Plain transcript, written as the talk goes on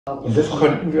Und das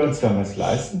konnten wir uns damals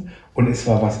leisten und es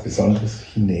war was Besonderes,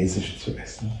 Chinesisch zu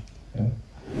essen. Ja.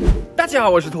 大家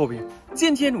好，我是 Toby。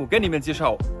今天我跟你们介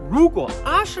绍，如果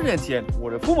20年前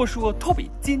我的父母说 Toby，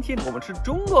 今天我们吃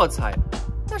中国菜，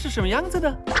那是什么样子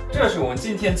的？这是我们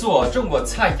今天做中国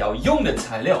菜要用的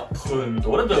材料。很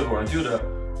多的德国人觉得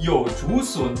有竹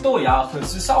笋、豆芽和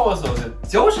吃烧的时候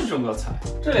就是中国菜。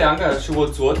这两个是我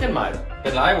昨天买的，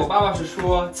本来我爸爸是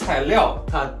说材料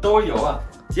他都有啊。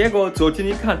 结果昨天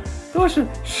一看，都是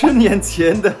10年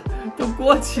前的，都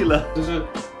过期了。这是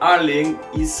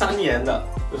2013年的，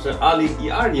这是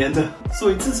2012年的。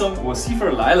所以自从我媳妇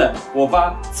儿来了，我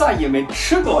爸再也没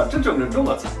吃过这种的中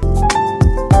国菜。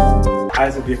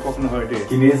Also wir kochen heute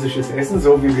chinesisches Essen,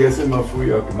 so wie wir es immer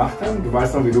früher gemacht haben. Du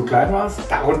weißt noch, wie du klein warst.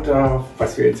 Darunter,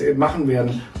 was wir jetzt machen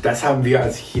werden, das haben wir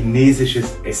als chinesisches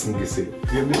Essen gesehen.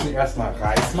 Wir müssen erstmal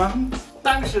Reis machen.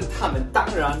 但是他们当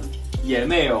然也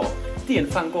没有。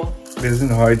 Wir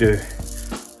sind heute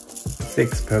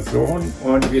 6 Personen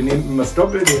und wir nehmen immer das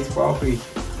Doppelte. Jetzt brauche ich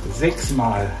 6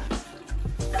 Mal.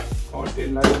 Und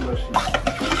den lassen wir schießen.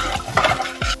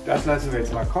 Das lassen wir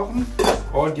jetzt mal kochen.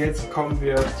 Und jetzt kommen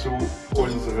wir zu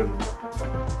unserem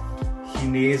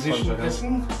chinesischen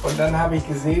Essen. Und dann habe ich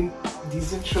gesehen, die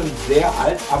sind schon sehr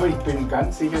alt, aber ich bin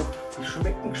ganz sicher, die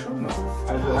schmecken schon noch.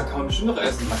 Also ja, kann man bestimmt noch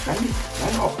essen. Wahrscheinlich.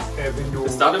 Nein, auch wenn du...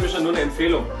 Das Datum ist ja nur eine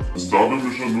Empfehlung.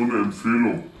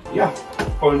 Ja,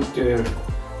 und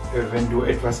wenn du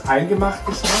etwas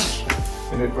Eingemachtes machst,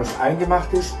 wenn etwas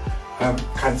eingemacht ist,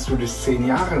 kannst du das 10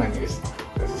 Jahre lang essen.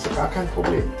 Das ist gar kein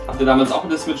Problem. Habt ihr damals auch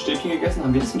das mit Stäbchen gegessen?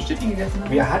 Haben wir das mit Stäbchen gegessen?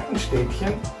 Wir hatten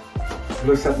Stäbchen,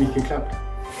 bloß hat nicht geklappt.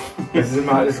 Das ist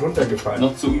immer alles runtergefallen.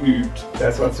 Noch zu ungeübt.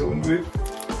 Das war zu ungeübt.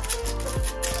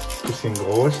 Bisschen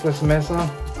groß das Messer,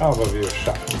 aber wir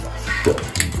schaffen das.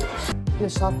 Wir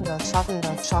schaffen das, schaffen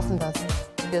das, schaffen das.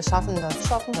 Wir schaffen das,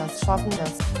 schaffen das, schaffen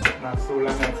das. Nach so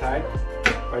langer Zeit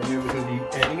bei mir ein bisschen die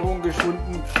Erinnerung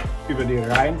geschwunden über die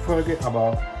Reihenfolge,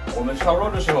 aber 我们烧肉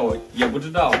的时候也不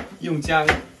知道用姜、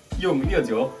用料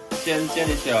酒，先煎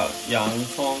一下洋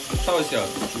葱，烧一下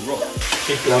猪肉。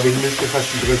 Ich glaube, ich müsste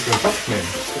fast einen größeren Topf nehmen.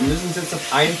 Wir müssen es jetzt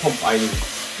auf einen Topf eigentlich.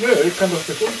 Nö, ich kann doch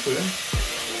das umfüllen.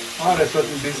 Ah, das wird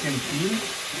ein bisschen viel.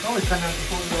 Oh, ich kann das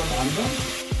schon so einen anderen.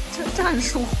 这战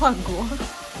术换国。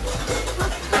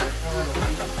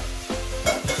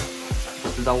不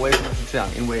知道为什么是这样，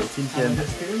因为今天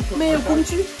没有工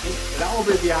具。 Ich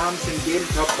glaube, wir haben es in dem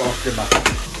Topf auch gemacht.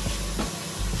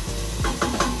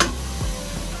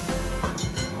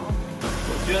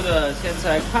 我觉得现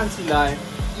在看起来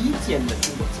一点的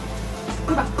中国菜，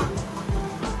对吧？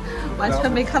完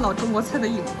全没看到中国菜的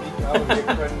影子。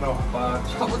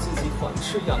 超级喜欢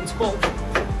吃洋葱，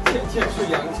天天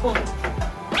吃洋葱，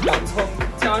洋葱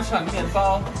加上面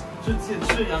包，直接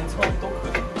吃洋葱都可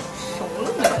以。熟了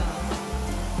没啊？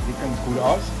 Sieht ganz gut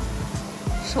aus.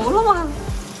 熟了吗？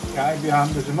 Ja, wir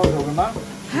haben das immer so gemacht.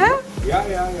 Hä? Ja.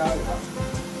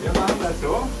 Wir machen das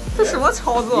so. 这什么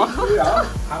操作？ Ja,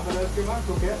 haben wir das gemacht?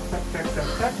 Okay, zack.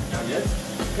 Ja, jetzt?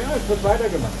 Ja, es wird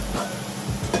weitergemacht.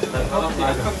 Dann war doch die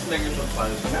Anfangslänge schon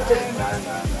falsch. Nein.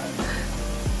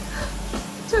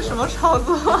 这什么操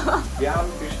作？ Wir haben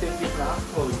beständig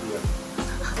nachkorrigiert.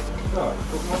 So,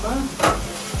 gucken wir mal.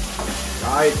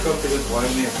 Ah, jetzt kommt das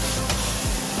Räumchen.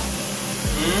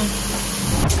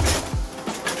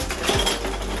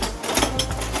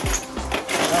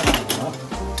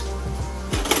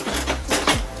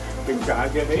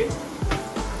 Spezialgerät.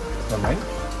 Moment.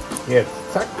 Jetzt,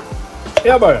 zack.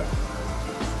 Jawohl.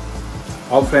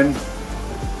 Aufwenden.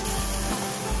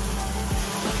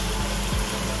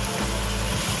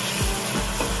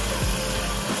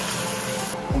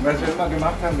 Und was wir immer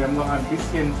gemacht haben, wir haben noch ein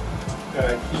bisschen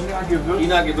China-Gewürz.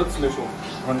 China-Gewürzmischung.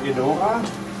 Von Edora.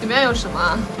 里面有什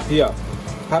么？ Hier.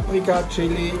 Paprika,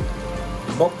 Chili,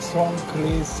 Boxhorn,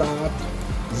 Kleesaat,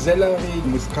 Sellerie,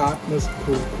 Muskatnuss,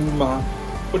 Kurkuma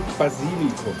und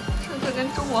Basilikum. 这跟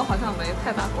中国好像没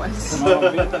太大关系。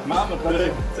 Machen wir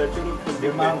trotzdem.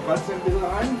 Wir machen trotzdem ein bisschen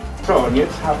rein. So, und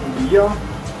jetzt haben wir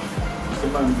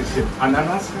immer ein bisschen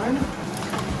Ananas rein.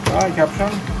 Ja, ich habe schon.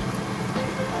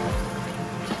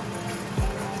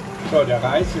 So, der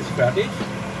Reis ist fertig.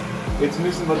 Jetzt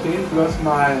müssen wir den bloß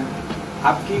mal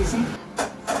abgießen.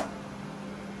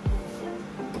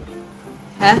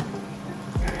 Hä?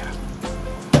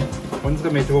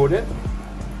 Unsere Methode.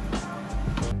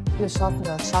 Wir schaffen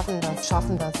das, schaffen das,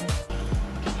 schaffen das. Das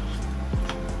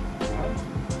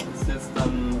ist jetzt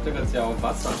dann, 这个叫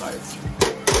Wasserreis.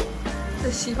 这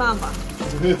稀饭吧。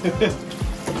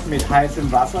 Mit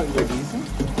heißem Wasser übergießen.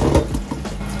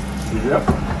 Ja.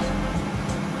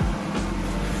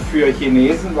 Für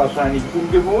Chinesen wahrscheinlich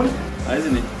ungewohnt. weiß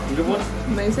ich nicht. Ungewohnt?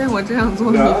 没见过这样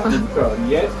做米 Ja, 饭。 so, und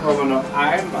jetzt haben wir noch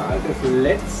einmal das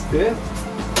letzte.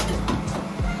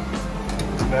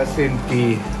 Das sind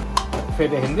die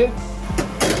fette Hände.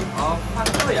 好，发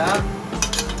热呀！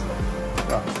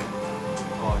 So.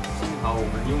 哦，幸好我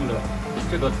们用了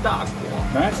这个大锅。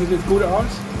 Na, sieht das gut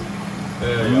aus?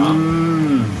 Ja.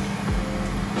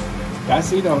 Das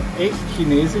sieht auch echt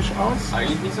chinesisch aus.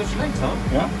 Eigentlich nicht so schlecht, ne?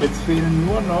 Ja, jetzt fehlen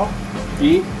nur noch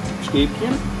die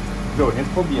Stäbchen. So, und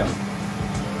jetzt probieren.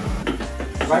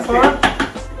 Was fehlt?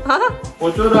 我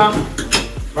觉得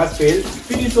Was fehlt?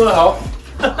 比你做的好。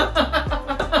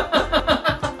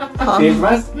 Fehlt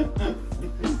was?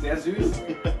 Sehr süß.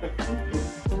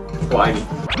 我爱你。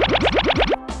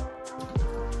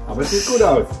 Aber es sieht gut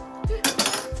aus.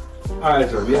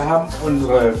 Also, wir haben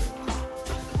unsere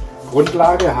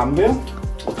Grundlage, haben wir.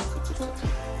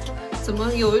 怎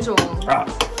么有一种 Ah,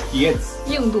 jetzt.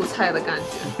 印度菜的感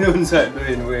觉？用菜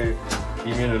对，因为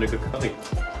里面的那个 curry，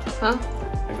 啊，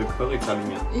那个 curry 在里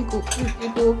面。一股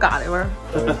咖喱味儿。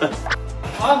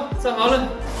好，做好了，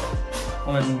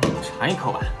我们尝一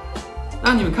口吧。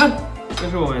那你们看，这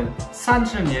是我们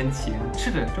30年前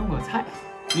吃的中国菜。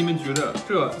你们觉得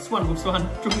这算不算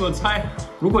中国菜？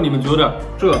如果你们觉得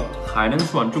这还能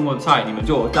算中国菜，你们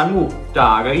就弹幕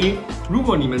打个1；如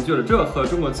果你们觉得这和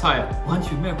中国菜完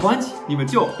全没有关系，你们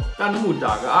就弹幕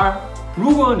打个2；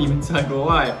如果你们在国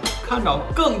外看到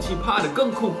更奇葩的、更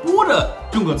恐怖的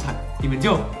中国菜，你们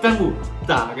就弹幕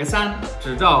打个3。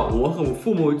直到我和我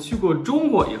父母去过中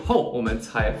国以后，我们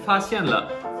才发现了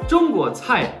中国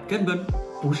菜根本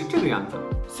不是这个样子。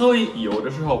所以有的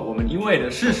时候我们因为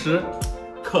的事实，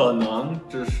可能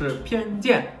只是偏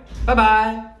见。拜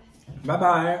拜。Bye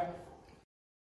bye.